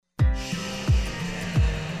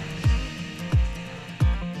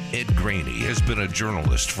Ed Graney has been a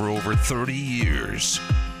journalist for over 30 years.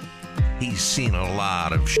 He's seen a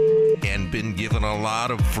lot of and been given a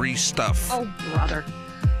lot of free stuff. Oh, brother.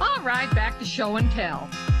 All right, back to show and tell.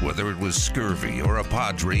 Whether it was scurvy or a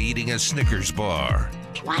padre eating a Snickers bar.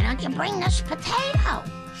 Why don't you bring this potato?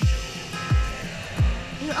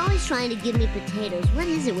 You're always trying to give me potatoes. What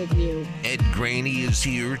is it with you? Ed Graney is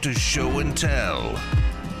here to show and tell.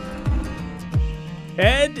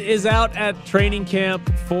 Ed is out at training camp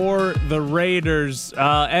for the Raiders.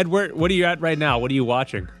 Ed, what are you at right now? What are you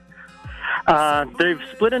watching? They've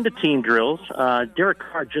split into team drills. Derek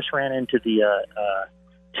Carr just ran into the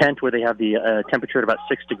tent where they have the temperature at about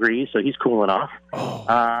 6 degrees, so he's cooling off.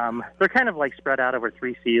 They're kind of like spread out over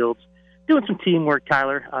 3 fields, doing some teamwork,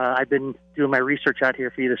 Tyler. I've been doing my research out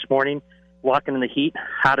here for you this morning, walking in the heat,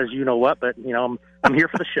 hot as you know what, but I'm here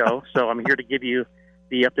for the show, so I'm here to give you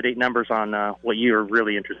the up-to-date numbers on what you're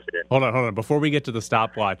really interested in. Hold on. Before we get to the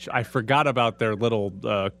stopwatch, I forgot about their little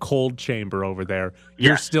cold chamber over there.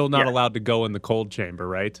 You're still not allowed to go in the cold chamber,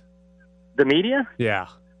 right? The media? Yeah.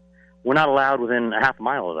 We're not allowed within a half a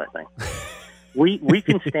mile of that thing. We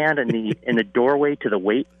can stand in the doorway to the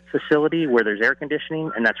weight facility where there's air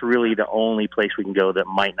conditioning, and that's really the only place we can go that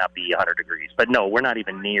might not be 100 degrees. But no, we're not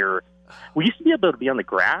even near. We used to be able to be on the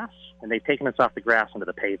grass, and they've taken us off the grass onto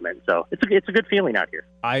the pavement. So it's a good feeling out here.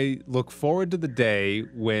 I look forward to the day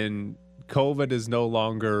when COVID is no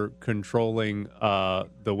longer controlling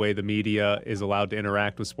the way the media is allowed to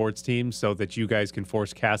interact with sports teams, so that you guys can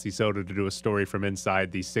force Cassie Soto to do a story from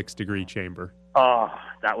inside the 6-degree chamber. Oh,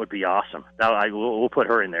 that would be awesome. We'll put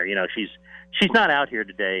her in there. She's not out here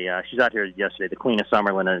today. She's out here yesterday. The Queen of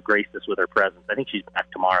Summerlin graced us with her presence. I think she's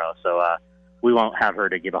back tomorrow, so we won't have her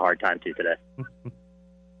to give a hard time to today.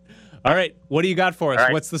 All right, what do you got for us?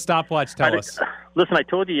 Right. What's the stopwatch tell us? Listen, I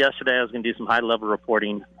told you yesterday I was going to do some high-level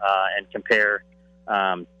reporting and compare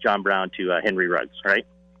John Brown to Henry Ruggs, right?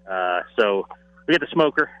 So we got the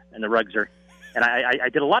smoker and the Ruggser, and I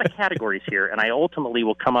did a lot of categories here, and I ultimately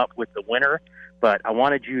will come up with the winner, but I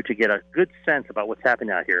wanted you to get a good sense about what's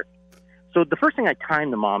happening out here. So the first thing I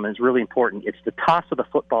timed them on is really important. It's the toss of the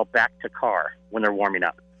football back to Carr when they're warming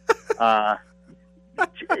up.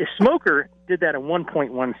 Smoker did that in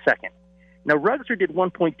 1.1 second. Now, Ruggser did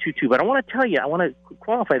 1.22, but I want to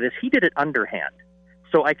qualify this. He did it underhand.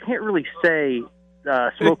 So I can't really say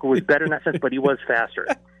Smoker was better in that sense, but he was faster.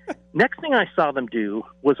 Next thing I saw them do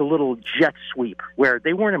was a little jet sweep where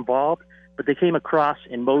they weren't involved, but they came across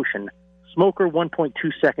in motion. Smoker, 1.2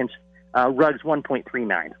 seconds. Ruggs,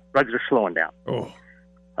 1.39. Ruggs are slowing down.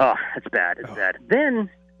 Oh, it's bad. It's bad. Then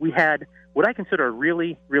we had what I consider a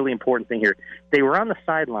really, really important thing here. They were on the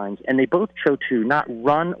sidelines, and they both chose to not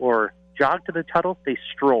run or jog to the tunnel. They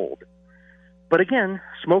strolled. But again,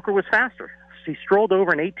 Smoker was faster. He strolled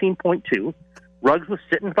over an 18.2. Ruggs was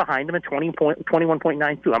sitting behind him at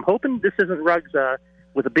 21.92. I'm hoping this isn't Ruggs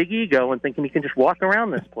with a big ego and thinking he can just walk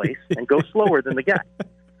around this place and go slower than the guy.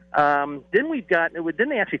 Then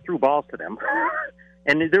they actually threw balls to them.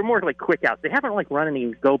 And they're more like quick outs. They haven't run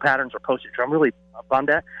any go patterns or postage. I'm really bummed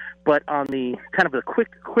at. But on the kind of the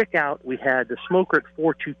quick out, we had the Smoker at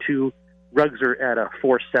 4.22, Ruggser at a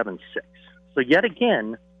 4.76. So yet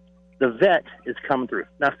again, the vet is coming through.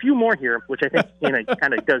 Now a few more here, which I think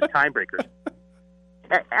kind of does tiebreakers.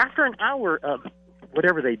 After an hour of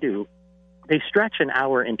whatever they do, they stretch an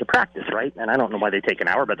hour into practice, right? And I don't know why they take an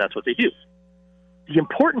hour, but that's what they do. The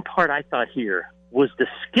important part I thought here was the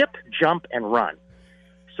skip, jump, and run.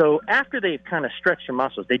 So after they've kind of stretched their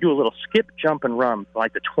muscles, they do a little skip, jump, and run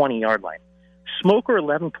like the 20-yard line. Smoker,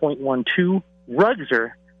 11.12.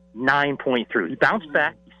 Ruggser, 9.3. He bounced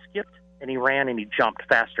back, he skipped, and he ran, and he jumped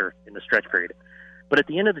faster in the stretch period. But at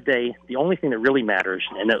the end of the day, the only thing that really matters,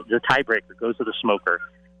 and the tiebreaker goes to the Smoker,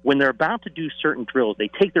 when they're about to do certain drills, they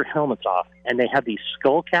take their helmets off, and they have these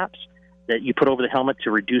skull caps that you put over the helmet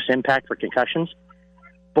to reduce impact for concussions.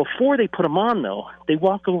 Before they put them on, though, they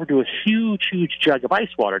walk over to a huge, huge jug of ice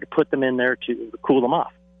water to put them in there to cool them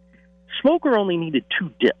off. Smoker only needed 2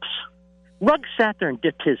 dips. Ruggs sat there and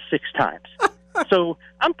dipped his 6 times. So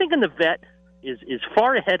I'm thinking the vet is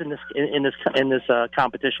far ahead in this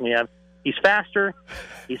competition we have. He's faster.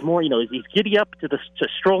 He's more, he's giddy up to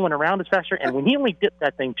strolling around is faster. And when he only dipped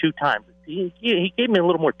that thing 2 times, he gave me a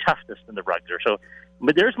little more toughness than the Ruggser. So,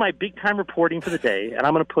 but there's my big time reporting for the day, and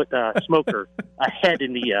I'm going to put Smoker ahead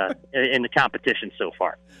in the competition so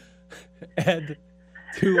far. Ed,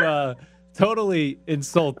 to totally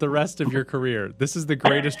insult the rest of your career, this is the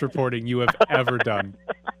greatest reporting you have ever done.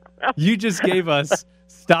 You just gave us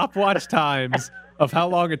stopwatch times of how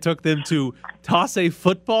long it took them to toss a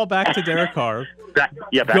football back to Derek Carr, back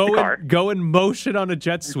to car. Go in motion on a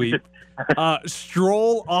jet sweep,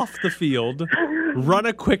 stroll off the field, run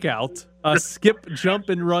a quick out, skip, jump,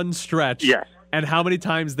 and run stretch. Yes. And how many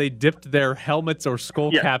times they dipped their helmets or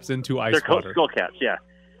skull caps into ice water. Skull caps, yeah.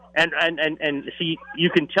 And see, you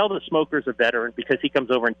can tell the Smoker's a veteran because he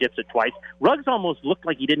comes over and dips it twice. Ruggs almost looked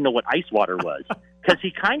like he didn't know what ice water was because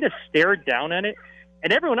he kind of stared down at it,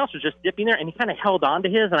 and everyone else was just dipping there, and he kind of held on to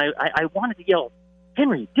his, and I wanted to yell,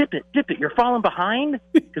 Henry, dip it, you're falling behind,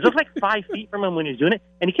 because it was like 5 feet from him when he was doing it,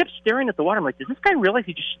 and he kept staring at the water. I'm like, does this guy realize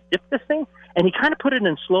he just dipped this thing? And he kind of put it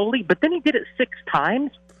in slowly, but then he did it 6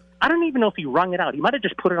 times. I don't even know if he wrung it out. He might have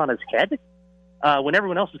just put it on his head when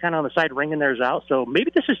everyone else was kind of on the side wringing theirs out. So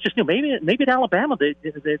maybe this is just new. Maybe at Alabama they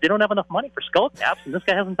don't have enough money for skull caps, and this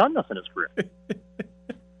guy hasn't done this in his career.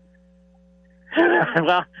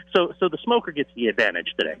 Well, so the Smoker gets the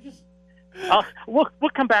advantage today. We'll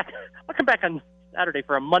come back. I'll come back on Saturday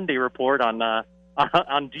for a Monday report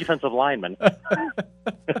on defensive linemen.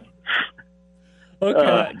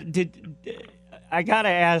 Okay. I gotta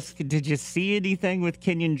ask, did you see anything with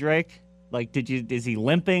Kenyon Drake? Like, is he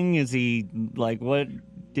limping? Is he, like, what? Have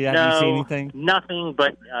you see anything? Nothing,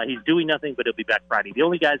 but he's doing nothing, but he'll be back Friday. The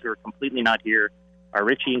only guys who are completely not here are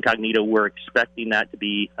Richie Incognito. We're expecting that to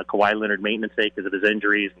be a Kawhi Leonard maintenance day because of his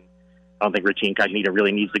injuries. I don't think Richie Incognito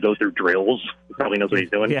really needs to go through drills. He probably knows what he's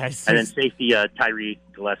doing. Yeah, and then safety, Tyree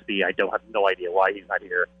Gillespie, I have no idea why he's not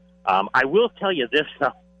here. I will tell you this,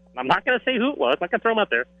 I'm not going to say who it was. I'm not going to throw him out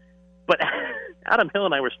there. But Adam Hill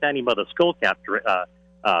and I were standing by the skull cap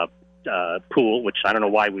pool, which I don't know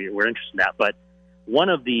why we're interested in that. But one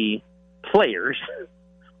of the players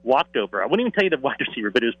walked over. I wouldn't even tell you the wide receiver,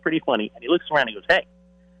 but it was pretty funny. And he looks around and he goes, "Hey,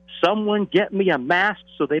 someone get me a mask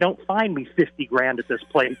so they don't fine me $50,000 at this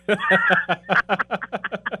place."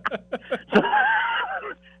 So,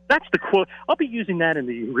 that's the quote. I'll be using that in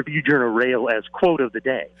the Review Journal Rail as quote of the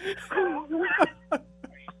day.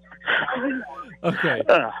 Okay.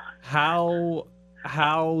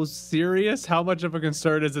 How serious? How much of a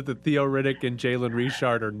concern is it that Theo Riddick and Jalen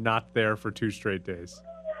Richard are not there for 2 straight days?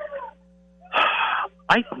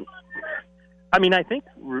 I think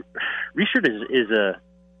Richard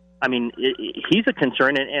he's a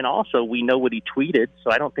concern, and also we know what he tweeted,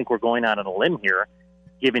 so I don't think we're going out on a limb here,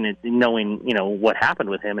 knowing what happened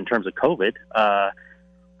with him in terms of COVID. I'll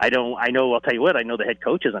tell you what, I know the head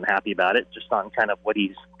coach isn't happy about it, just on kind of what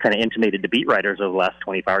he's kind of intimated to beat writers over the last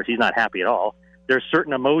 24 hours. He's not happy at all. There's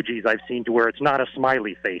certain emojis I've seen to where it's not a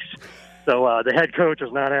smiley face. So the head coach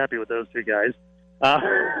is not happy with those 2 guys.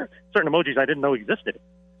 Certain emojis I didn't know existed.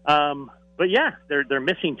 But yeah, they're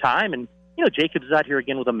missing time, and Jacobs is out here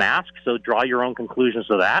again with a mask, so draw your own conclusions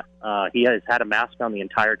to that. He has had a mask on the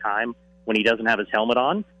entire time when he doesn't have his helmet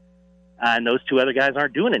on, and those 2 other guys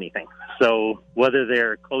aren't doing anything. So whether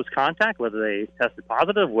they're close contact, whether they tested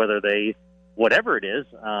positive, whatever it is,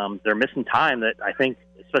 they're missing time that I think,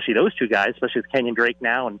 especially those 2 guys, especially with Kenyon Drake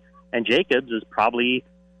now and Jacobs, is probably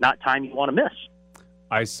not time you want to miss.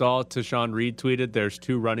 I saw Tashawn Reed tweeted there's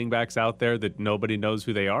 2 running backs out there that nobody knows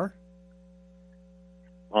who they are.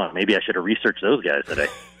 Well, maybe I should have researched those guys today.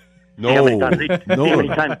 No. How many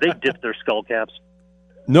times they dipped their skull caps?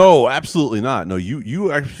 No, absolutely not. No,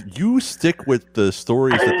 you stick with the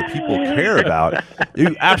stories that the people care about.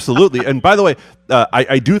 Absolutely. And by the way,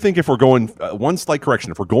 I do think if we're going one slight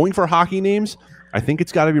correction, if we're going for hockey names, I think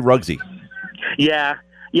it's got to be Ruggsy. Yeah.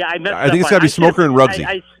 I think it's got to be Smoker and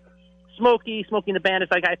Ruggsy. Smokey and the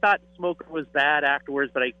Bandits. Like, I thought Smoker was bad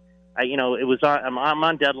afterwards, but it was I'm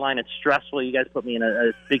on deadline. It's stressful. You guys put me in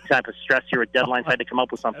a big type of stress here at deadline, so I had to come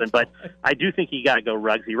up with something. But I do think you got to go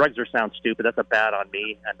Ruggsy. Ruggsy sounds stupid. That's a bad on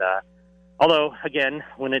me. And although, again,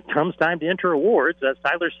 when it comes time to enter awards, as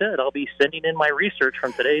Tyler said, I'll be sending in my research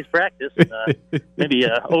from today's practice and maybe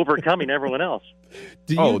overcoming everyone else.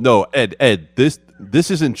 No, Ed, this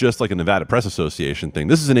isn't just like a Nevada Press Association thing.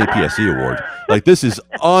 This is an APSE award. Like, this is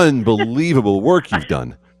unbelievable work you've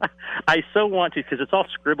done. I so want to, because it's all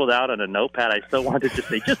scribbled out on a notepad, I so want to just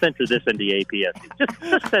say, just enter this in the APSE.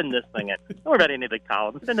 Just send this thing in. Don't worry about any of the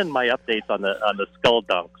columns. Send in my updates on the skull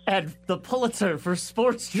dunks. And the Pulitzer for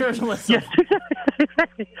sports journalism. Yes,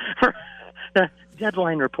 exactly. For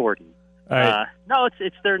deadline reporting. All right. No,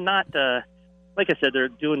 they're not. Like I said, they're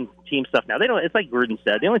doing team stuff now. They don't. It's like Gruden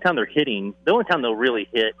said. The only time they'll really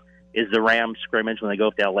hit is the Rams scrimmage when they go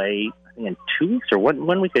up to LA. I think in 2 weeks or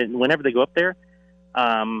whenever they go up there.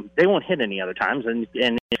 They won't hit any other times. And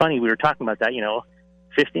it's funny, we were talking about that,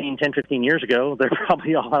 10, 15 years ago, they're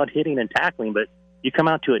probably all out hitting and tackling, but you come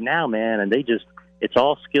out to it now, man, and it's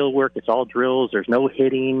all skill work. It's all drills. There's no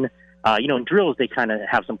hitting. In drills, they kind of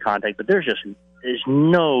have some contact, but there's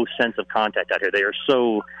no sense of contact out here. They are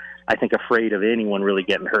so I think, afraid of anyone really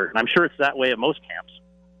getting hurt. And I'm sure it's that way at most camps.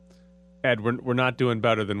 Ed, we're not doing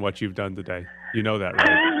better than what you've done today. You know that,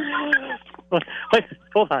 right? Wait,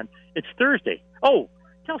 hold on. It's Thursday. Oh,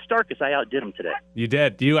 tell Starkus I outdid him today. You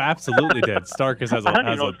did. You absolutely did. Starkus has I don't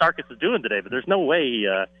even know what Starkus is doing today, but there's no way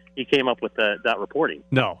he came up with that reporting.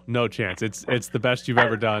 No chance. It's the best you've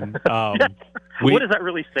ever done. What does that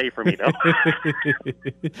really say for me, though?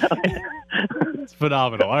 It's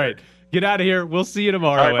phenomenal. All right, get out of here. We'll see you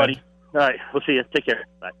tomorrow, All right, buddy. All right, we'll see you. Take care.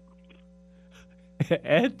 Bye.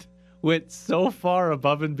 Ed went so far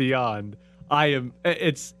above and beyond.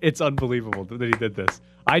 It's unbelievable that he did this.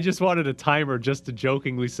 I just wanted a timer just to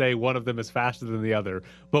jokingly say one of them is faster than the other,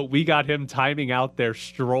 but we got him timing out their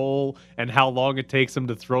stroll and how long it takes him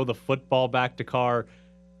to throw the football back to Carr.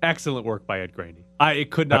 Excellent work by Ed Graney.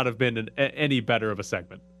 It could not have been any better of a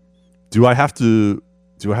segment. Do I have to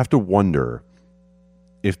wonder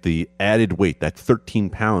if the added weight, that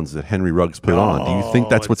 13 pounds that Henry Ruggs put on, do you think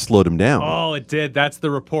that's what slowed him down? Oh, it did. That's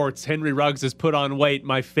the reports. Henry Ruggs has put on weight.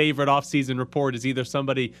 My favorite offseason report is either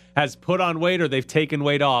somebody has put on weight or they've taken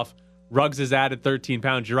weight off. Ruggs has added 13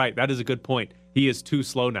 pounds. You're right. That is a good point. He is too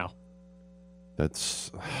slow now.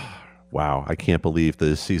 That's, wow. I can't believe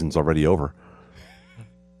the season's already over.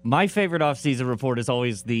 My favorite offseason report is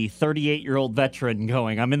always the 38-year-old veteran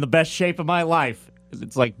going, I'm in the best shape of my life.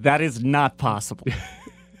 It's like, that is not possible.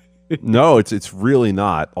 No, it's really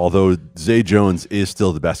not. Although Zay Jones is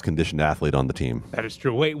still the best conditioned athlete on the team. That is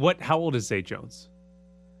true. Wait, what? How old is Zay Jones?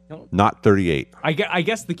 Not 38. I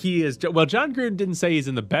guess the key is, well, John Gruden didn't say he's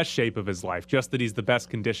in the best shape of his life, just that he's the best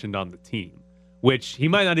conditioned on the team, which he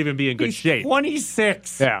might not even be in good shape.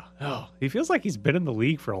 26. Yeah. Oh, he feels like he's been in the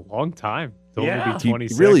league for a long time. To only be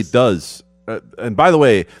 26. He really does. And by the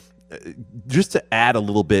way, just to add a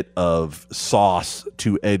little bit of sauce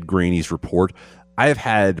to Ed Graney's report, I have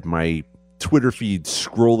had my Twitter feed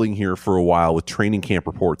scrolling here for a while with training camp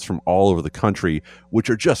reports from all over the country, which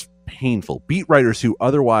are just painful. Beat writers who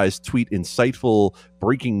otherwise tweet insightful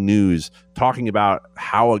breaking news talking about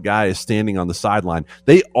how a guy is standing on the sideline.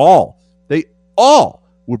 They all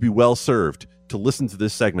would be well served to listen to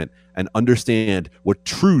this segment and understand what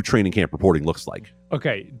true training camp reporting looks like.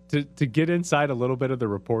 Okay, to get inside a little bit of the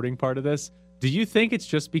reporting part of this, do you think it's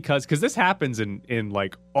just because this happens in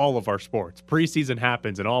like all of our sports. Preseason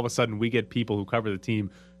happens and all of a sudden we get people who cover the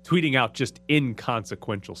team tweeting out just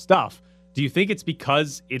inconsequential stuff. Do you think it's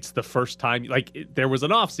because it's the first time, there was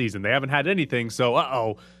an off season, they haven't had anything,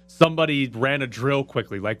 so somebody ran a drill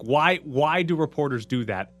quickly. Like why do reporters do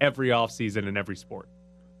that every off season in every sport?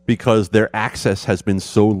 Because their access has been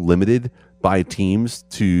so limited by teams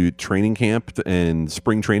to training camp and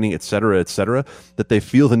spring training, et cetera, that they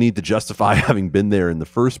feel the need to justify having been there in the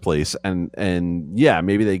first place. And yeah,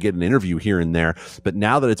 maybe they get an interview here and there, but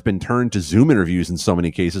now that it's been turned to Zoom interviews in so many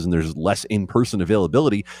cases and there's less in-person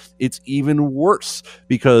availability, it's even worse.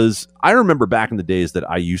 Because I remember back in the days that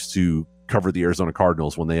I used to cover the Arizona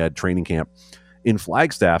Cardinals when they had training camp in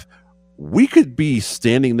Flagstaff, we could be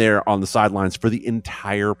standing there on the sidelines for the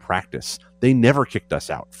entire practice. They never kicked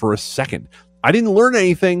us out for a second. I didn't learn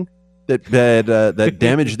anything that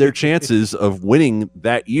damaged their chances of winning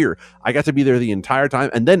that year. I got to be there the entire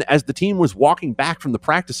time. And then as the team was walking back from the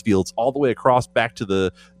practice fields all the way across back to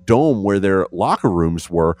the dome where their locker rooms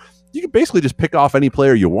were, you could basically just pick off any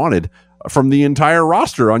player you wanted from the entire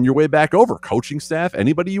roster on your way back over. Coaching staff,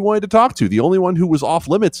 anybody you wanted to talk to. The only one who was off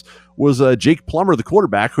limits was Jake Plummer, the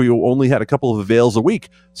quarterback, who only had a couple of avails a week.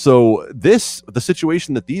 So the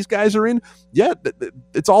situation that these guys are in, yeah,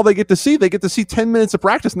 it's all they get to see. They get to see 10 minutes of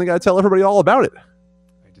practice, and they got to tell everybody all about it.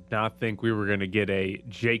 I did not think we were going to get a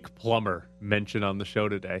Jake Plummer mention on the show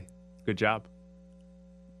today. Good job.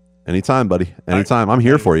 Anytime, buddy. Anytime. I'm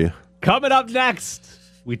here for you. Coming up next,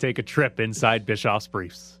 we take a trip inside Bischoff's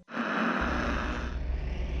Briefs.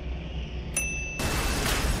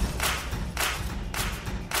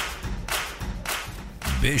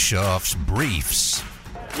 Bischoff's Briefs.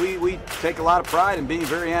 We take a lot of pride in being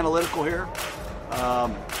very analytical here.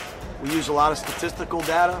 We use a lot of statistical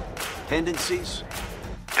data, tendencies.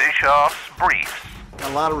 Bischoff's Briefs.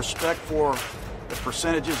 Got a lot of respect for the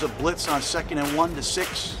percentages of blitz on 2nd and 1 to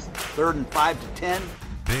 6, 3rd and 5 to 10.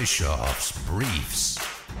 Bischoff's Briefs.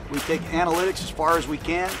 We take analytics as far as we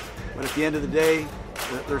can, but at the end of the day,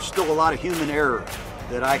 there's still a lot of human error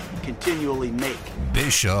that I continually make.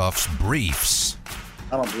 Bischoff's Briefs.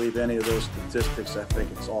 I don't believe any of those statistics. I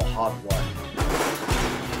think it's all hogwash.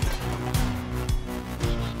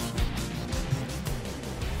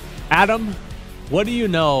 Adam, what do you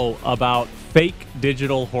know about fake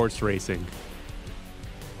digital horse racing?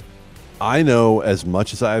 I know as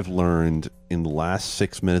much as I've learned in the last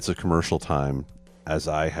 6 minutes of commercial time as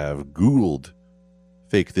I have Googled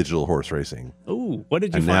fake digital horse racing. Ooh, what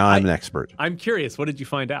did you And find? now I'm an expert. I'm curious. What did you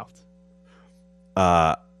find out?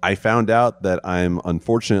 I found out that I'm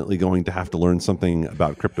unfortunately going to have to learn something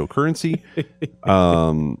about cryptocurrency,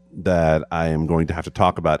 that I am going to have to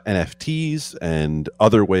talk about NFTs and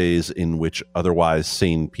other ways in which otherwise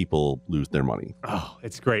sane people lose their money. Oh,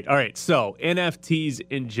 it's great. All right. So NFTs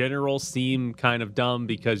in general seem kind of dumb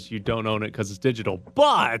because you don't own it because it's digital.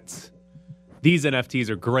 But these NFTs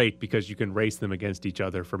are great because you can race them against each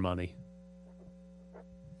other for money.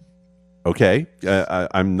 Okay,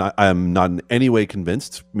 I'm not in any way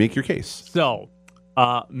convinced. Make your case. So,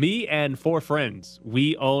 me and 4 friends,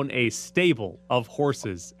 we own a stable of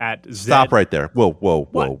horses at Stop right there. Whoa.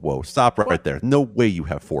 What? Stop right there. No way you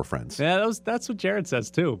have 4 friends. Yeah, that's what Jared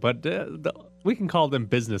says too. But we can call them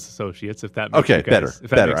business associates if that makes Okay, you guys, better.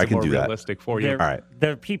 If that Better. makes I it can more do that. realistic for you. They're, All right.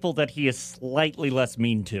 they're people that he is slightly less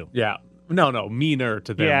mean to. Yeah. No, meaner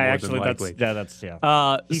to them. Yeah, more actually, than likely. that's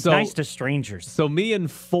yeah. He's so, nice to strangers. So me and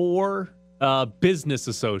 4 business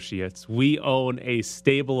associates, we own a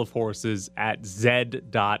stable of horses at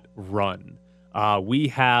Z.Run. We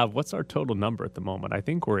have, what's our total number at the moment? I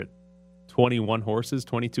think we're at 21 horses,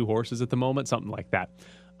 22 horses at the moment, something like that.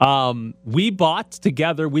 We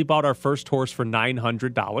bought our first horse for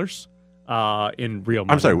 $900 in real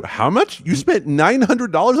money. I'm sorry, how much? You spent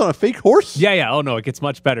 $900 on a fake horse? Yeah. Oh, no, it gets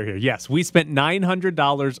much better here. Yes, we spent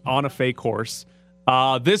 $900 on a fake horse.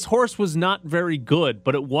 This horse was not very good,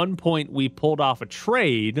 but at one point we pulled off a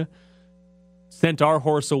trade, sent our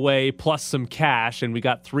horse away plus some cash, and we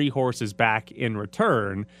got 3 horses back in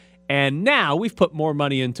return. And now we've put more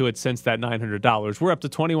money into it since that $900. We're up to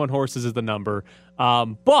 21 horses is the number.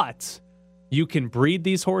 But you can breed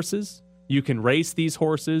these horses. You can race these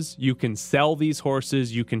horses. You can sell these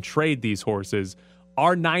horses. You can trade these horses.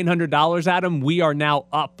 Our $900, Adam, we are now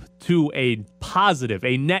up to a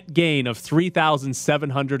net gain of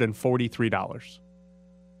 $3,743.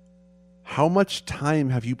 How much time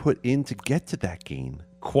have you put in to get to that gain?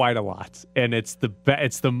 Quite a lot, and it's the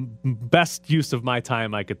best use of my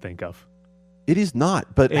time I could think of. It is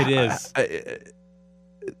not, but it is.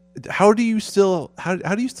 How do you still have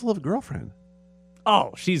a girlfriend?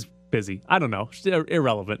 Oh, she's busy. I don't know. She's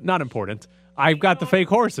irrelevant. Not important. I've got the fake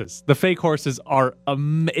horses. The fake horses are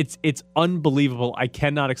it's unbelievable. I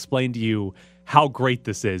cannot explain to you how great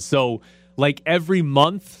this is. So, like every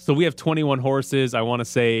month, so we have 21 horses. I want to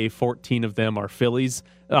say 14 of them are fillies.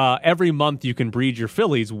 Every month you can breed your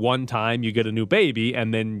fillies one time. You get a new baby,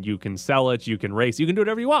 and then you can sell it. You can race. You can do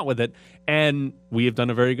whatever you want with it. And we have done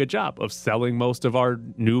a very good job of selling most of our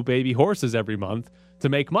new baby horses every month to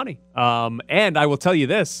make money. And I will tell you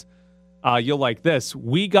this. You'll like this.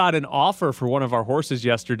 We got an offer for one of our horses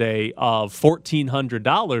yesterday of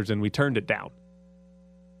 $1,400, and we turned it down.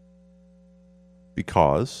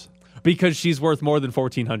 Because she's worth more than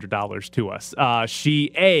 $1,400 to us.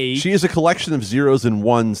 She is a collection of zeros and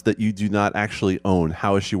ones that you do not actually own.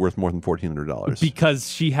 How is she worth more than $1,400? Because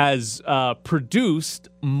she has produced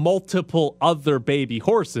multiple other baby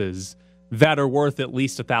horses that are worth at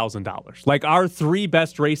least $1,000. Like our 3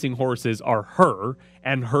 best racing horses are her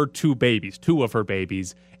and her 2 babies, 2 of her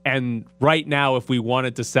babies. And right now, if we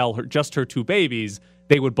wanted to sell her just her 2 babies,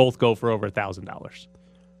 they would both go for over $1,000.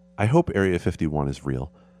 I hope Area 51 is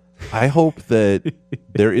real. I hope that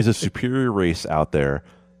there is a superior race out there,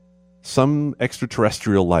 some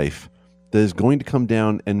extraterrestrial life that is going to come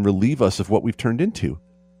down and relieve us of what we've turned into.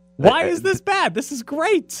 Why is this bad? This is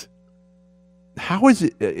great. How is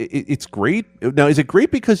it? It's great. Now, is it great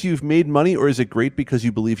because you've made money, or is it great because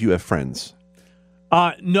you believe you have friends?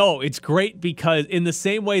 No, it's great because in the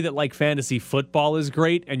same way that like fantasy football is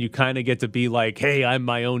great and you kind of get to be like, hey, I'm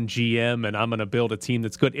my own GM and I'm going to build a team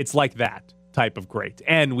that's good. It's like that type of great.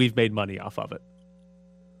 And we've made money off of it.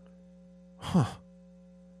 Huh.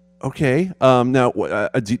 Okay. Now,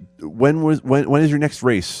 when is your next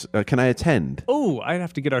race? Can I attend? Oh, I'd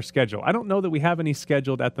have to get our schedule. I don't know that we have any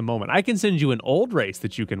scheduled at the moment. I can send you an old race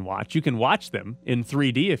that you can watch. You can watch them in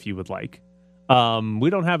 3D if you would like. We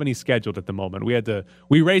don't have any scheduled at the moment.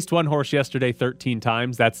 We raced one horse yesterday 13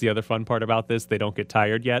 times. That's the other fun part about this. They don't get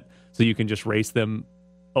tired yet. So you can just race them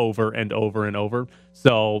over and over and over.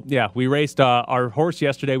 So yeah, we raced our horse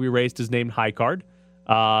yesterday. We raced is named High Card.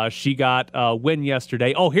 She got a win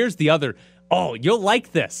yesterday. Oh, here's the other. Oh, you'll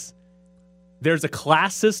like this. There's a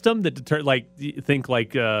class system that think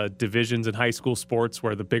divisions in high school sports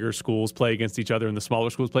where the bigger schools play against each other and the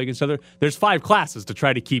smaller schools play against each other. There's 5 classes to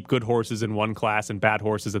try to keep good horses in one class and bad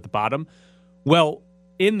horses at the bottom. Well,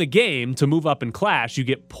 in the game, to move up in class, you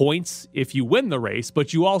get points if you win the race,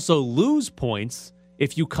 but you also lose points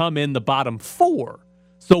if you come in the bottom 4.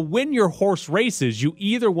 So when your horse races, you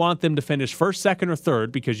either want them to finish first, second, or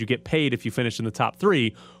third because you get paid if you finish in the top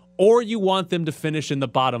 3, or you want them to finish in the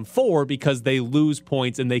bottom 4 because they lose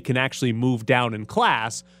points and they can actually move down in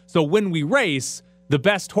class. So when we race, the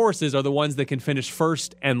best horses are the ones that can finish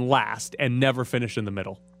first and last and never finish in the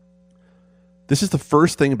middle. This is the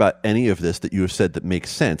first thing about any of this that you have said that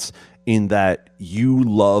makes sense, in that you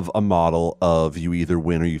love a model of you either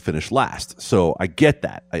win or you finish last. So I get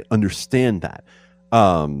that. I understand that.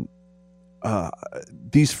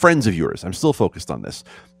 These friends of yours, I'm still focused on this.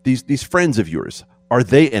 These friends of yours, are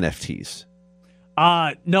they NFTs?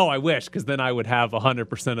 No, I wish, because then I would have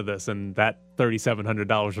 100% of this, and that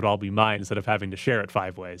 $3,700 would all be mine instead of having to share it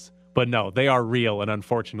 5 ways. But no, they are real and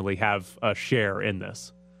unfortunately have a share in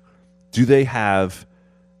this. Do they have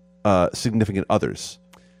significant others?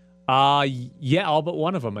 Yeah, all but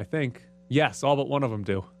one of them, I think. Yes, all but one of them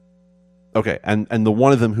do. Okay, and the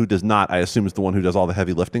one of them who does not, I assume, is the one who does all the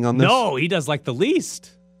heavy lifting on this? No, he does like the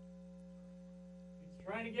least. He's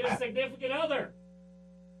trying to get a significant other.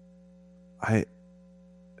 I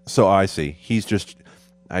see.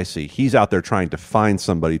 He's out there trying to find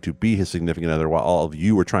somebody to be his significant other while all of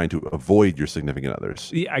you are trying to avoid your significant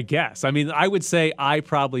others. Yeah, I guess. I mean, I would say I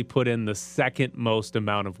probably put in the second most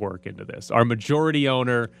amount of work into this. Our majority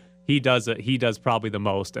owner, he does probably the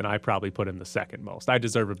most, and I probably put in the second most. I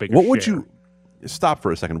deserve a bigger share. What would you stop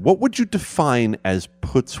for a second? What would you define as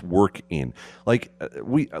puts work in? I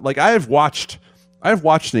have watched an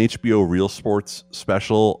HBO Real Sports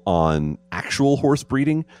special on actual horse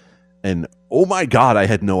breeding, and oh my God, I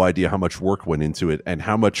had no idea how much work went into it and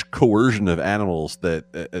how much coercion of animals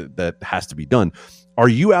that has to be done. Are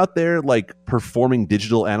you out there like performing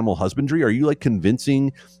digital animal husbandry? Are you like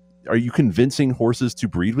convincing horses to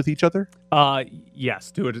breed with each other?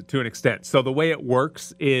 Yes, to an extent. So the way it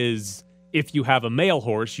works is if you have a male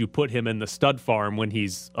horse, you put him in the stud farm when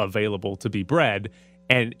he's available to be bred,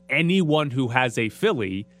 and anyone who has a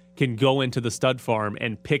filly can go into the stud farm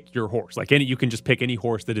and pick your horse. You can just pick any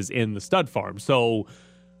horse that is in the stud farm. So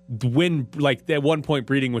when, at one point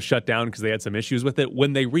breeding was shut down because they had some issues with it,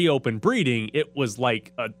 when they reopened breeding, it was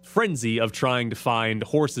like a frenzy of trying to find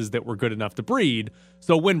horses that were good enough to breed.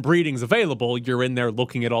 So when breeding's available, you're in there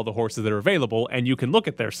looking at all the horses that are available, and you can look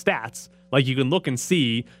at their stats. Like, you can look and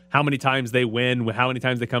see how many times they win, how many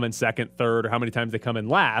times they come in second, third, or how many times they come in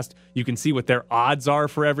last. You can see what their odds are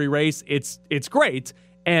for every race. It's great,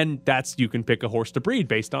 and you can pick a horse to breed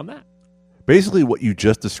based on that. Basically, what you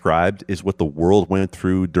just described is what the world went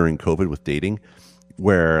through during COVID with dating,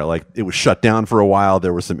 where it was shut down for a while,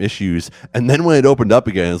 there were some issues, and then when it opened up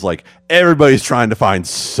again, it's like everybody's trying to find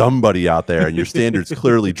somebody out there, and your standards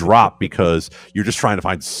clearly drop because you're just trying to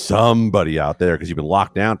find somebody out there because you've been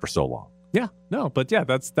locked down for so long. Yeah, no, but yeah,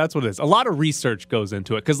 that's what it is. A lot of research goes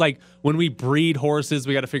into it because, when we breed horses,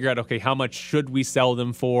 we got to figure out, okay, how much should we sell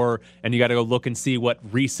them for? And you got to go look and see what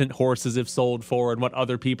recent horses have sold for and what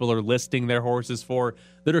other people are listing their horses for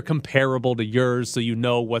that are comparable to yours, so you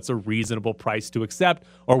know what's a reasonable price to accept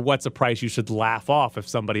or what's a price you should laugh off if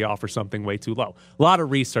somebody offers something way too low. A lot of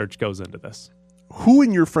research goes into this. Who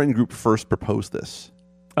in your friend group first proposed this?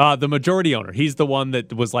 The majority owner. He's the one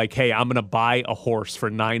that was like, hey, I'm going to buy a horse for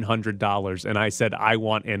 $900. And I said, I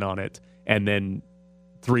want in on it. And then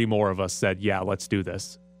 3 more of us said, yeah, let's do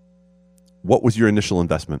this. What was your initial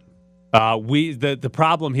investment? The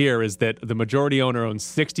problem here is that the majority owner owns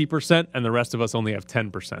 60% and the rest of us only have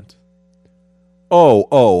 10%.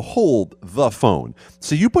 Oh, hold the phone.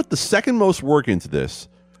 So you put the second most work into this.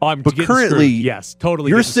 But currently, yes, totally.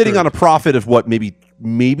 You're sitting on a profit of what, maybe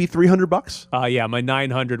 $300? Yeah, my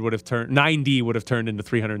 90 would have turned into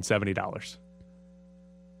 $370.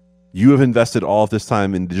 You have invested all of this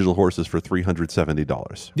time in digital horses for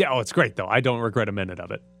 $370. Yeah, it's great though. I don't regret a minute of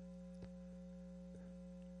it.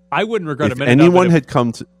 I wouldn't regret a minute. If anyone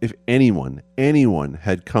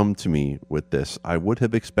had come to me with this, I would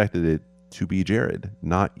have expected it to be Jared,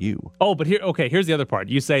 not you. Oh, but here's the other part.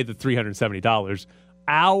 You say the $370.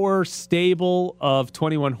 Our stable of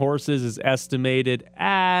 21 horses is estimated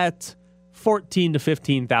at $14,000 to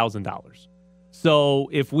 $15,000. So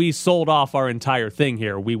if we sold off our entire thing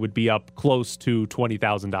here, we would be up close to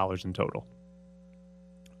 $20,000 in total.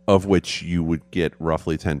 Of which you would get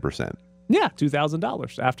roughly 10%. Yeah,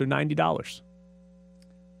 $2,000 after $90.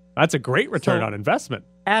 That's a great return on investment.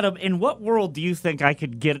 Adam, in what world do you think I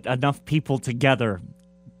could get enough people together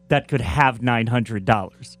that could have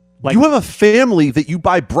 $900? You have a family that you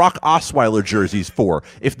buy Brock Osweiler jerseys for.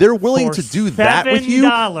 If they're willing to do that with you,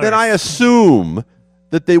 then I assume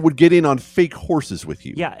that they would get in on fake horses with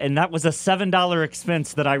you. Yeah, and that was a $7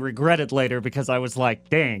 expense that I regretted later because I was like,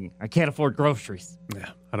 dang, I can't afford groceries. Yeah,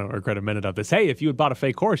 I don't regret a minute of this. Hey, if you had bought a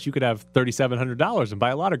fake horse, you could have $3,700 and buy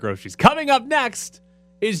a lot of groceries. Coming up next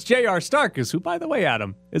is J.R. Starkus, who, by the way,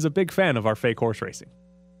 Adam, is a big fan of our fake horse racing.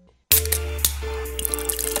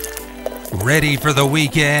 Ready for the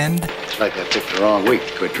weekend? It's like I picked the wrong week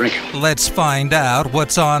to quit drinking. Let's find out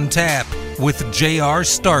what's on tap with J.R.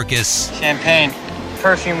 Starkus. Champagne,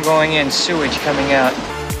 perfume going in, sewage coming out.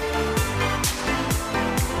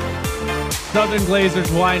 Southern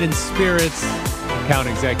Glazers Wine and Spirits account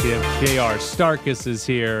executive J.R. Starkus is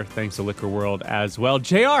here. Thanks to Liquor World as well.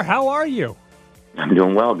 J.R., how are you? I'm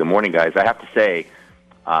doing well. Good morning, guys. I have to say,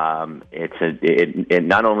 it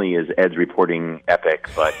not only is Ed's reporting epic,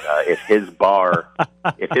 but if his bar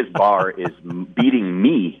is beating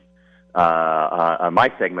me on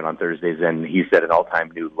my segment on Thursdays, then he set an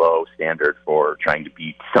all-time new low standard for trying to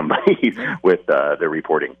beat somebody with their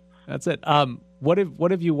reporting. That's it. What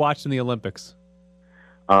have you watched in the Olympics?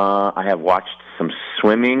 I have watched some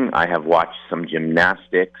swimming. I have watched some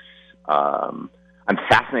gymnastics. I'm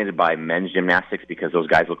fascinated by men's gymnastics because those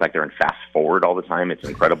guys look like they're in fast forward all the time. It's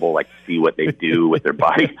incredible, like, to see what they do with their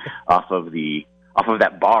body off of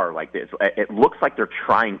that bar. Like this, it looks like they're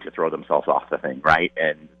trying to throw themselves off the thing, right?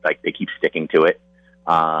 And like they keep sticking to it.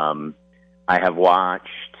 I have watched.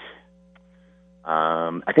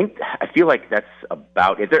 I feel like that's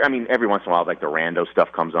about it. I mean, every once in a while, like the rando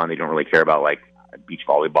stuff comes on. They don't really care about like beach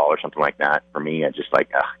volleyball or something like that. For me, I just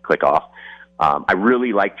like click off. I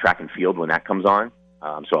really like track and field when that comes on.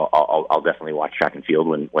 So I'll definitely watch track and field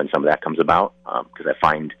when some of that comes about because I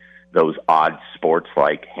find those odd sports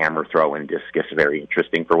like hammer throw and discus very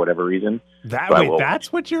interesting for whatever reason.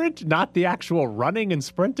 That's what you're into? Not the actual running and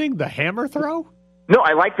sprinting, the hammer throw? No,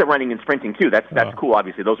 I like the running and sprinting too. That's cool.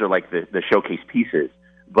 Obviously, those are like the showcase pieces.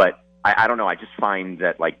 But I don't know. I just find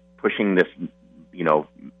that like pushing this,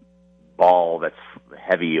 ball that's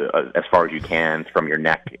heavy as far as you can from your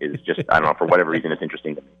neck is just, I don't know, for whatever reason, it's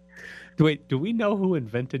interesting to me. Wait, do we know who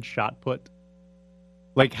invented shot put?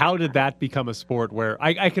 Like, how did that become a sport where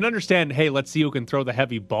I can understand, hey, let's see who can throw the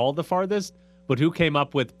heavy ball the farthest, but who came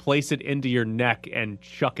up with place it into your neck and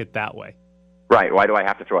chuck it that way? Right. Why do I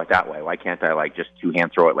have to throw it that way? Why can't I like just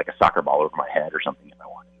two-hand throw it like a soccer ball over my head or something if I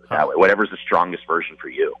want to do it that way? Whatever's the strongest version for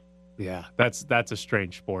you. Yeah, that's a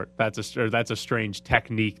strange sport. That's a strange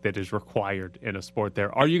technique that is required in a sport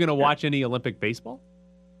there. Are you going to watch any Olympic baseball?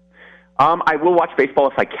 I will watch baseball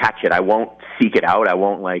if I catch it. I won't seek it out. I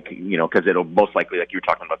won't because it'll most likely, like you were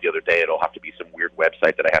talking about the other day, it'll have to be some weird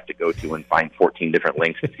website that I have to go to and find 14 different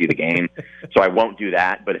links to see the game. So I won't do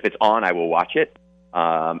that. But if it's on, I will watch it.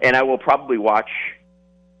 And I will probably watch,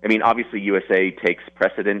 obviously USA takes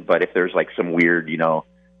precedent, but if there's like some weird,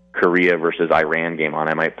 Korea versus Iran game on,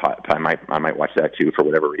 I might watch that too for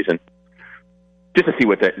whatever reason, just to see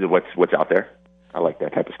what's out there. I like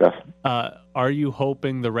that type of stuff. Are you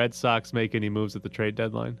hoping the Red Sox make any moves at the trade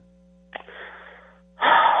deadline?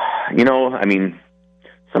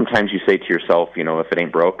 Sometimes you say to yourself, if it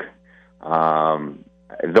ain't broke,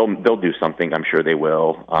 they'll do something. I'm sure they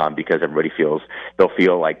will, because they'll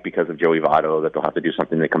feel like because of Joey Votto that they'll have to do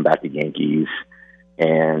something to come back to Yankees.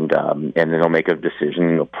 And then they'll make a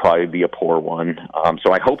decision. It'll probably be a poor one.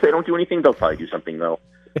 So I hope they don't do anything. They'll probably do something though.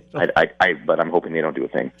 But I'm hoping they don't do a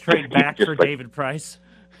thing. Trade back for David Price.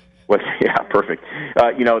 What? Yeah, perfect.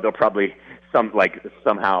 They'll probably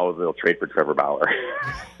somehow they'll trade for Trevor Bauer.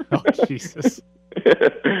 Oh Jesus! All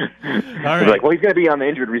right. Like, well, he's going to be on the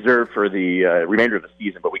injured reserve for the remainder of the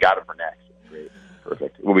season, but we got him for next. Great,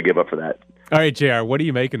 perfect. What we give up for that? All right, JR, what are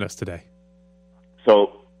you making us today?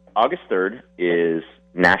 So August 3rd is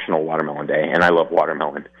National Watermelon Day, and I love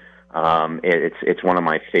watermelon. It's one of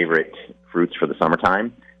my favorite fruits for the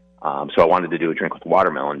summertime. So I wanted to do a drink with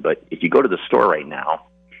watermelon. But if you go to the store right now,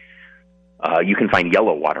 you can find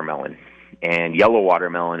yellow watermelon. And yellow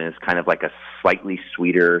watermelon is kind of like a slightly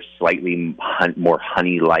sweeter, slightly more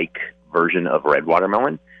honey-like version of red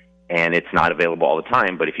watermelon. And it's not available all the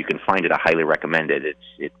time, but if you can find it, I highly recommend it.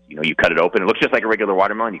 It's you cut it open. It looks just like a regular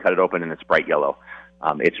watermelon. You cut it open, and it's bright yellow.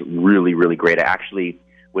 It's really, really great. I actually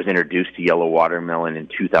was introduced to yellow watermelon in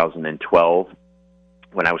 2012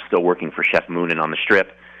 when I was still working for Chef Moonin on the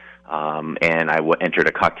Strip, and I entered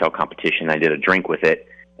a cocktail competition. I did a drink with it,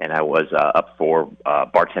 and I was up for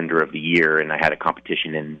Bartender of the Year, and I had a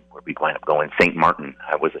competition in where we wound up going, St. Martin.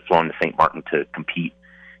 I was flown to St. Martin to compete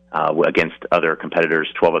against other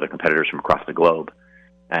competitors, 12 other competitors from across the globe.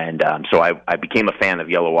 And so I became a fan of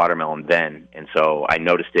yellow watermelon then, and so I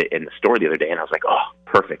noticed it in the store the other day, and I was like, oh,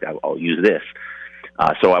 perfect, I'll use this.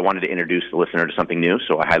 So I wanted to introduce the listener to something new,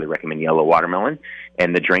 so I highly recommend Yellow Watermelon.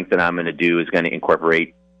 And the drink that I'm going to do is going to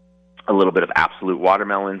incorporate a little bit of Absolute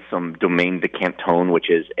Watermelon, some Domaine de Canton, which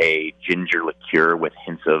is a ginger liqueur with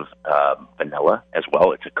hints of vanilla as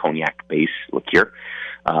well. It's a cognac-based liqueur.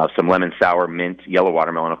 Some lemon sour, mint, yellow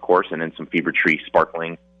watermelon, of course, and then some Fever Tree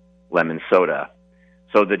sparkling lemon soda.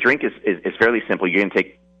 So the drink is fairly simple. You're going to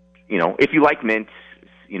take, if you like mint,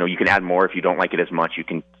 you can add more. If you don't like it as much, you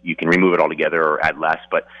can remove it altogether or add less.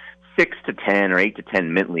 But 6 to 10 or 8 to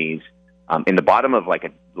 10 mint leaves in the bottom of like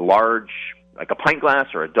a large, like a pint glass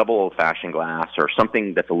or a double old-fashioned glass or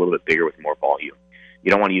something that's a little bit bigger with more volume.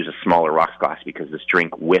 You don't want to use a smaller rocks glass because this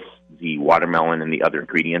drink with the watermelon and the other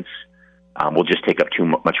ingredients will just take up too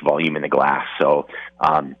much volume in the glass. So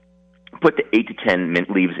put the 8 to 10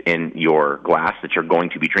 mint leaves in your glass that you're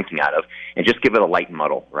going to be drinking out of, and just give it a light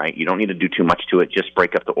muddle, right? You don't need to do too much to it. Just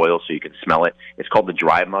break up the oil so you can smell it. It's called the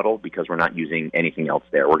dry muddle because we're not using anything else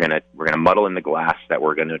there. We're gonna muddle in the glass that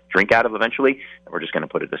we're gonna drink out of eventually, and we're just gonna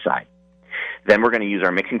put it aside. Then we're gonna use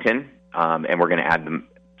our mixing tin, and we're gonna add the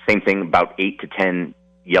same thing, about 8 to 10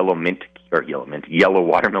 yellow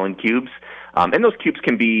watermelon cubes. And those cubes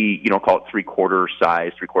can be, call it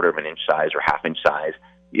 3/4 of an inch size or 1/2 inch size.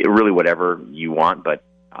 Really whatever you want, but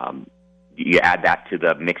you add that to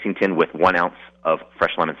the mixing tin with 1 ounce of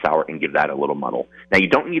fresh lemon sour and give that a little muddle. Now, you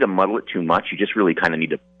don't need to muddle it too much. You just really kind of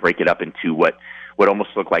need to break it up into what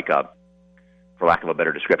almost look like for lack of a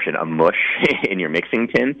better description, a mush in your mixing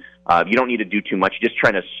tin. You don't need to do too much. Just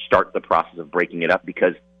trying to start the process of breaking it up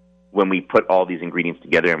because when we put all these ingredients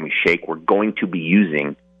together and we shake, we're going to be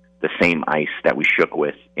using the same ice that we shook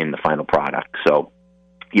with in the final product. So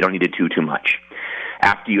you don't need to do too much.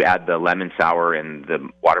 After you add the lemon sour and the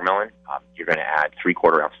watermelon, you're going to add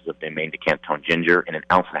 3/4 ounces of Domaine de Canton ginger and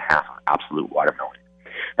 1.5 ounces of Absolute Watermelon.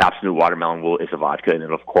 The Absolute Watermelon is a vodka, and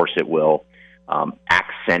of course it will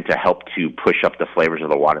accent to help to push up the flavors of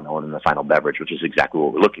the watermelon in the final beverage, which is exactly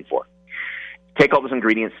what we're looking for. Take all those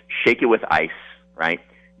ingredients, shake it with ice, right?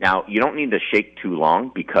 Now, you don't need to shake too long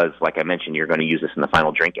because, like I mentioned, you're going to use this in the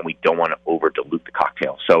final drink, and we don't want to over-dilute the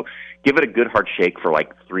cocktail. So give it a good hard shake for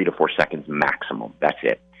like 3 to 4 seconds maximum. That's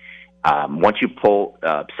it. Once you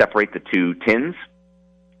separate the two tins,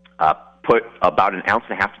 put about 1.5 ounces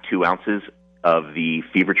to 2 ounces of the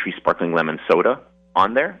Fever Tree sparkling lemon soda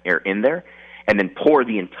in there, and then pour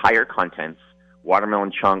the entire contents,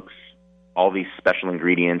 watermelon chunks, all these special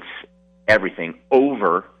ingredients, everything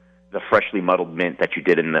over the freshly muddled mint that you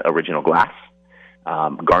did in the original glass.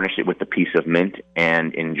 Garnish it with a piece of mint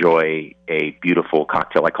and enjoy a beautiful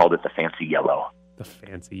cocktail. I called it the Fancy Yellow. The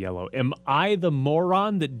Fancy Yellow. Am I the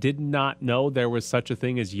moron that did not know there was such a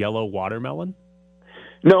thing as yellow watermelon?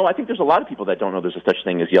 No, I think there's a lot of people that don't know there's such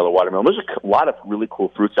thing as yellow watermelon. There's a lot of really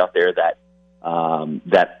cool fruits out there that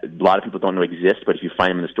a lot of people don't know exist, but if you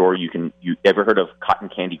find them in the store, you ever heard of cotton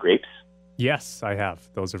candy grapes? Yes, I have.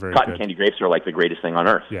 Those are very Cotton good. candy grapes are like the greatest thing on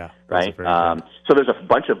earth. Yeah, right. So there's a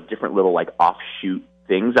bunch of different little like offshoot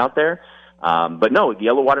things out there. But no, the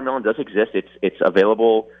yellow watermelon does exist. It's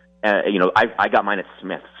available. I got mine at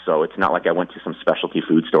Smith's, so it's not like I went to some specialty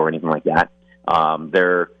food store or anything like that.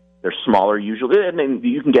 They're smaller usually, and then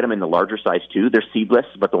you can get them in the larger size too. They're seedless,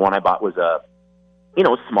 but the one I bought was a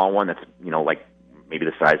small one that's like maybe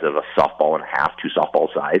the size of a softball and a half, 2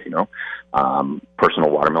 softball size, personal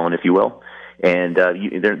watermelon, if you will. And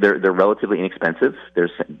they're relatively inexpensive.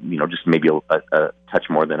 There's just maybe a touch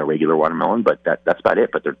more than a regular watermelon, but that's about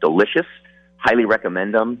it. But they're delicious. Highly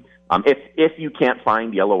recommend them. If you can't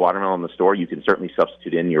find yellow watermelon in the store, you can certainly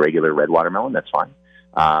substitute in your regular red watermelon. That's fine.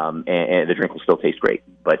 And the drink will still taste great.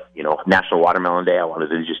 But National Watermelon Day, I wanted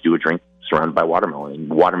to just do a drink surrounded by watermelon. And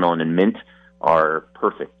watermelon and mint are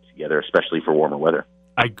perfect together, especially for warmer weather.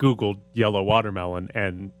 I Googled yellow watermelon,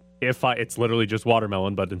 and it's literally just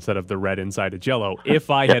watermelon, but instead of the red inside, it's yellow.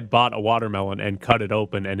 If I had bought a watermelon and cut it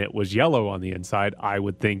open and it was yellow on the inside, I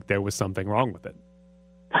would think there was something wrong with it.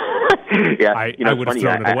 Yeah, I would have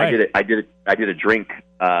thrown it away. I did a drink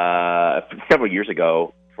several years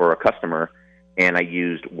ago for a customer, and I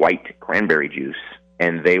used white cranberry juice,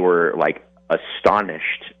 and they were like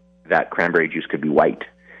astonished that cranberry juice could be white.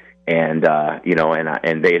 And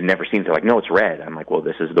and they had never seen it. They're like, no, it's red. I'm like, well,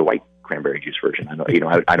 this is the white cranberry juice version.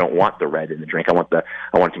 I don't want the red in the drink. I want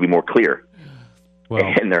it to be more clear. Well,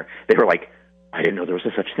 and they were like, I didn't know there was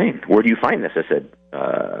a such thing. Where do you find this? I said,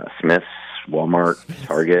 Smith's, Walmart,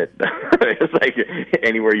 Target. It's like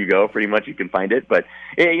anywhere you go, pretty much you can find it. But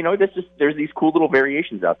there's these cool little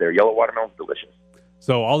variations out there. Yellow watermelon's delicious.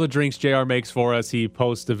 So all the drinks JR makes for us, he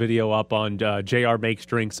posts a video up on JR Makes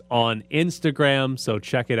Drinks on Instagram, so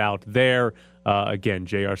check it out there. Again,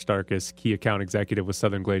 J.R. Starkus, key account executive with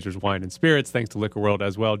Southern Glazers Wine and Spirits. Thanks to Liquor World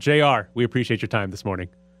as well. J.R., we appreciate your time this morning.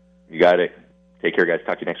 You got it. Take care, guys.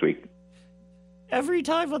 Talk to you next week. Every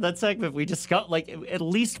time on that segment, we discuss, at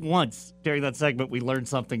least once during that segment, we learned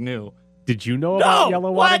something new. Did you know about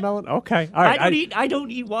yellow watermelon? Okay. All right. I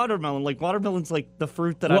don't eat watermelon. Watermelon's the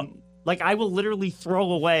fruit that I will literally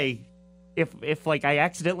throw away if I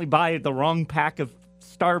accidentally buy the wrong pack of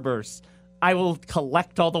Starburst. I will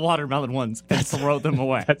collect all the watermelon ones and throw them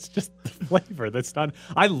away. That's just the flavor. That's not.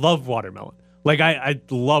 I love watermelon. I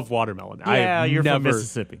love watermelon. Yeah, you're from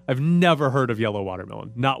Mississippi. I've never heard of yellow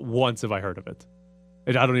watermelon. Not once have I heard of it.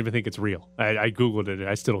 I don't even think it's real. I Googled it, and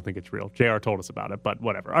I still don't think it's real. JR told us about it, but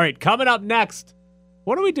whatever. All right, coming up next.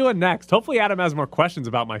 What are we doing next? Hopefully Adam has more questions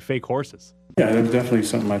about my fake horses. Yeah, that's definitely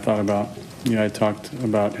something I thought about. I talked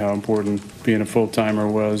about how important being a full-timer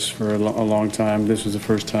was for a long time. This was the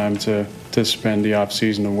first time to spend the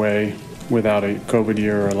off-season away without a COVID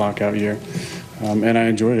year or a lockout year. And I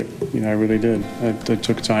enjoyed it. I really did. I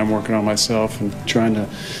took time working on myself and trying to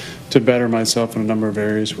better myself in a number of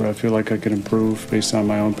areas where I feel like I could improve based on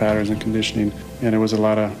my own patterns and conditioning. And it was a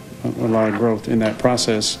lot of growth in that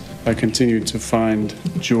process. I continued to find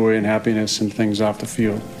joy and happiness in things off the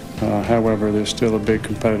field. However, there's still a big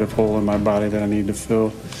competitive hole in my body that I need to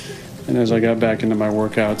fill. And as I got back into my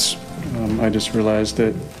workouts, I just realized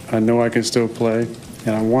that I know I can still play,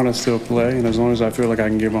 and I want to still play. And as long as I feel like I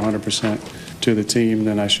can give 100% to the team,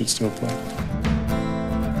 then I should still play.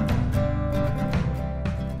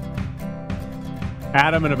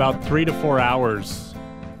 Adam, in about 3 to 4 hours,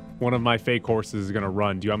 one of my fake horses is going to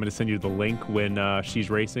run. Do you want me to send you the link when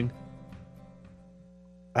she's racing?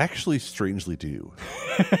 I actually strangely do.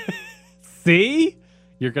 See?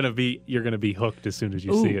 You're gonna be hooked as soon as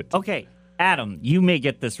you see it. Okay. Adam, you may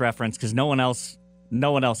get this reference because no one else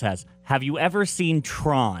has. Have you ever seen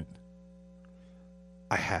Tron?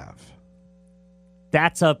 I have.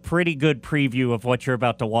 That's a pretty good preview of what you're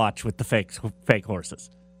about to watch with the fake horses.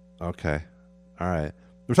 Okay. All right.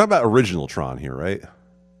 We're talking about original Tron here, right?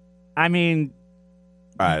 I mean,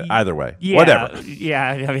 all right, either way. Yeah, whatever.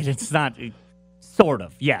 Yeah, I mean, it's not sort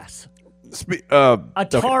of. Yes.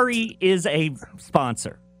 Atari is a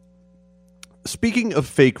sponsor. Speaking of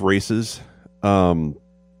fake races, there are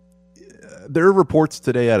reports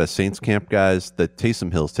today out of Saints camp, guys, that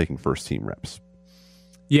Taysom Hill's taking first team reps.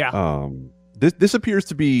 Yeah. This appears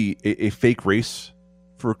to be a fake race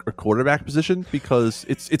for a quarterback position because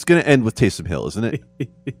it's going to end with Taysom Hill, isn't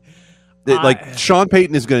it? Sean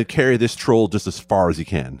Payton is going to carry this troll just as far as he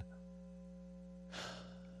can.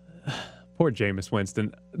 Poor Jameis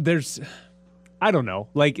Winston. I don't know.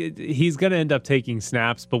 He's going to end up taking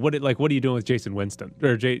snaps, but what are you doing with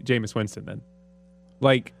Jameis Winston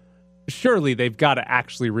then? Surely they've got to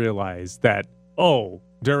actually realize that,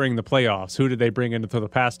 during the playoffs, who did they bring in to throw the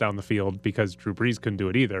pass down the field because Drew Brees couldn't do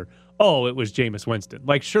it either? It was Jameis Winston.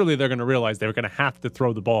 Surely they're going to realize they're going to have to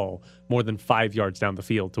throw the ball more than 5 yards down the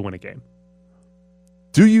field to win a game.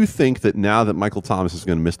 Do you think that now that Michael Thomas is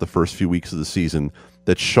going to miss the first few weeks of the season,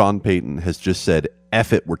 that Sean Payton has just said,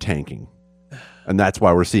 F it, we're tanking? And that's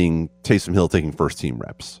why we're seeing Taysom Hill taking first-team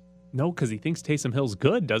reps. No, because he thinks Taysom Hill's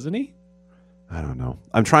good, doesn't he? I don't know.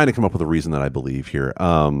 I'm trying to come up with a reason that I believe here.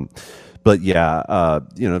 But yeah,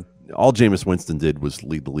 all Jameis Winston did was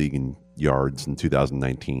lead the league in yards in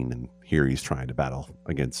 2019, and here he's trying to battle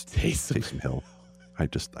against Taysom Hill. I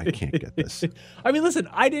can't get this. I mean, listen,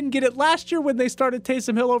 I didn't get it last year when they started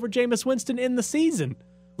Taysom Hill over Jameis Winston in the season.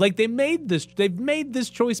 They've made this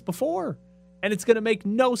choice before. And it's going to make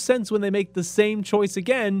no sense when they make the same choice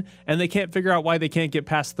again, and they can't figure out why they can't get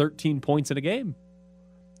past 13 points in a game.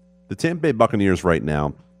 The Tampa Bay Buccaneers right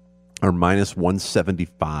now are minus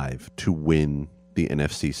 175 to win the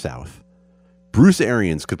NFC South. Bruce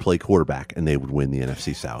Arians could play quarterback, and they would win the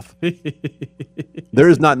NFC South. There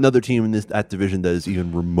is not another team in that division that is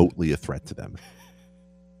even remotely a threat to them.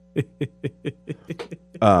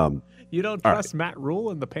 You don't trust Matt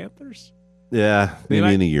Rule and the Panthers? Yeah,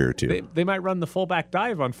 maybe in a year or two. They might run the fullback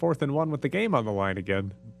dive on 4th and 1 with the game on the line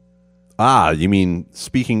again. You mean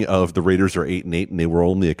speaking of the Raiders are 8-8 and they were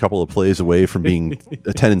only a couple of plays away from being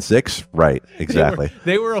 10-6? Right, exactly.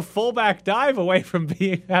 They were a fullback dive away from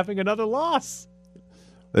having another loss.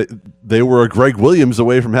 They were a Greg Williams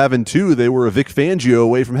away from having 2. They were a Vic Fangio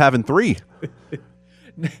away from having 3.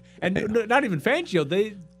 And not even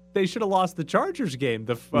Fangio. They should have lost the Chargers game.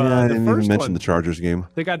 I didn't even mention the Chargers game.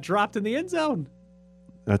 They got dropped in the end zone.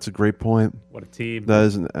 That's a great point. What a team. That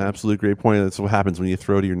is an absolute great point. That's what happens when you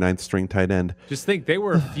throw to your 9th string tight end. Just think, they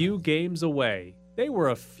were a few games away. They were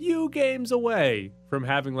a few games away from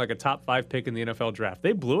having a top 5 pick in the NFL draft.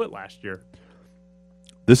 They blew it last year.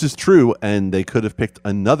 This is true, and they could have picked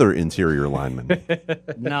another interior lineman.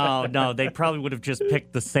 No, they probably would have just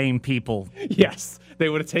picked the same people. Yes, they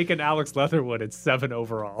would have taken Alex Leatherwood at 7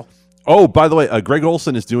 overall. Oh, by the way, Greg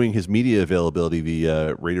Olson is doing his media availability,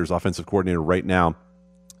 the Raiders offensive coordinator right now,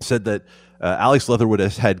 said that Alex Leatherwood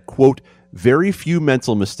has had, quote, very few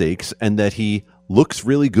mental mistakes and that he looks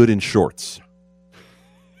really good in shorts.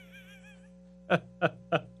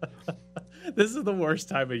 This is the worst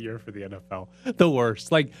time of year for the NFL. The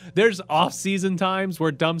worst. Like, there's off-season times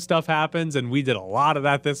where dumb stuff happens, and we did a lot of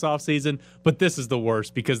that this off-season, but this is the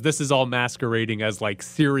worst because this is all masquerading as, like,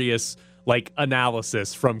 serious, like,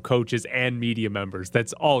 analysis from coaches and media members.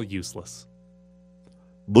 That's all useless.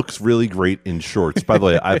 Looks really great in shorts. By the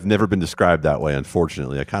way, I've never been described that way,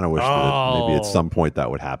 unfortunately. I kind of wish that maybe at some point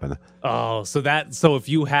that would happen. Oh, so if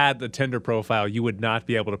you had the Tinder profile, you would not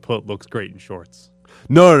be able to put looks great in shorts.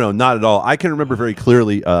 No, not at all. I can remember very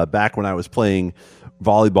clearly back when I was playing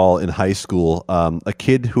volleyball in high school, a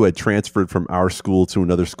kid who had transferred from our school to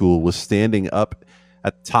another school was standing up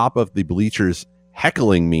at the top of the bleachers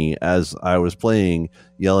heckling me as I was playing,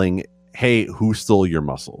 yelling, "Hey, who stole your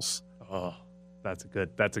muscles?" Oh, that's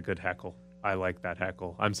a good heckle. I like that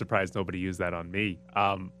heckle. I'm surprised nobody used that on me.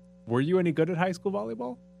 Were you any good at high school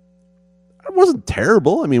volleyball? It wasn't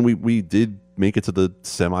terrible. I mean, we did make it to the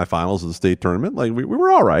semifinals of the state tournament. Like we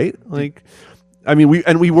were all right. Like, I mean,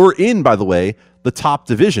 we were in, by the way, the top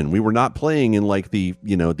division. We were not playing in like the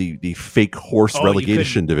fake horse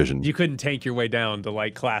relegation division. You couldn't tank your way down to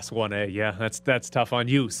like Class 1A. Yeah, that's tough on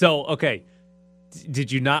you. So, okay,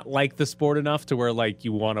 did you not like the sport enough to where like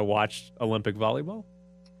you want to watch Olympic volleyball?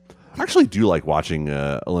 I actually do like watching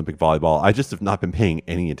Olympic volleyball. I just have not been paying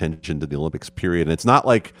any attention to the Olympics, period. And it's not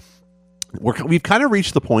like we've kind of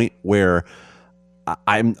reached the point where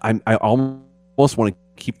I almost want to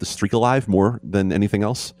keep the streak alive more than anything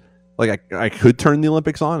else. Like I could turn the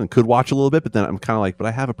Olympics on and could watch a little bit, but then I'm kind of like, but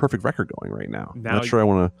I have a perfect record going right now. I'm not sure I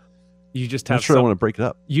want to. You just have. Not sure I want to break it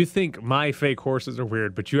up. You think my fake horses are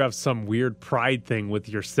weird, but you have some weird pride thing with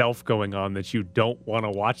yourself going on that you don't want to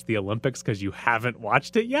watch the Olympics because you haven't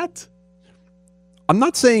watched it yet. I'm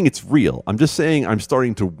not saying it's real. I'm just saying I'm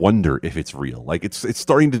starting to wonder if it's real. Like it's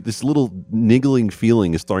starting to, this little niggling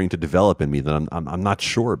feeling is starting to develop in me that I'm not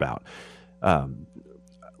sure about.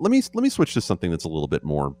 Let me switch to something that's a little bit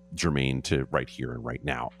more germane to right here and right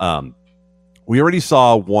now. We already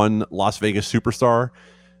saw one Las Vegas superstar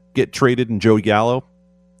get traded in Joey Gallo.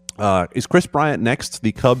 Is Chris Bryant next?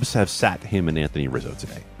 The Cubs have sat him and Anthony Rizzo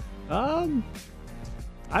today.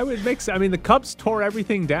 I would mix. I mean, the Cubs tore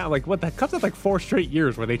everything down. Like, the Cubs had like 4 straight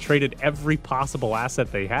years where they traded every possible asset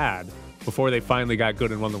they had before they finally got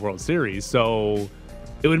good and won the World Series. So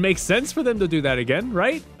it would make sense for them to do that again,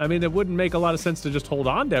 right? I mean, it wouldn't make a lot of sense to just hold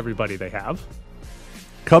on to everybody they have.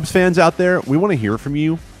 Cubs fans out there, we want to hear from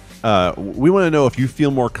you. We want to know if you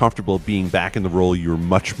feel more comfortable being back in the role you're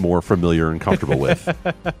much more familiar and comfortable with.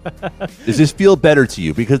 Does this feel better to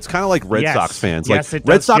you? Because it's kind of like Red Sox fans. Yes, like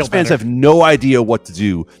Red Sox fans have no idea what to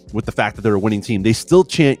do with the fact that they're a winning team. They still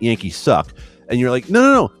chant Yankees suck. And you're like,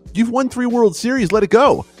 no. You've won 3 World Series. Let it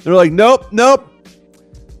go. They're like, nope.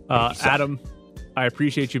 Adam, I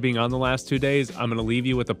appreciate you being on the last 2 days. I'm going to leave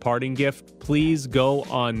you with a parting gift. Please go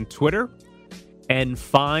on Twitter and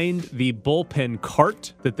find the bullpen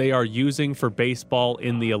cart that they are using for baseball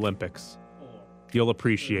in the Olympics. You'll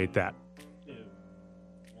appreciate that.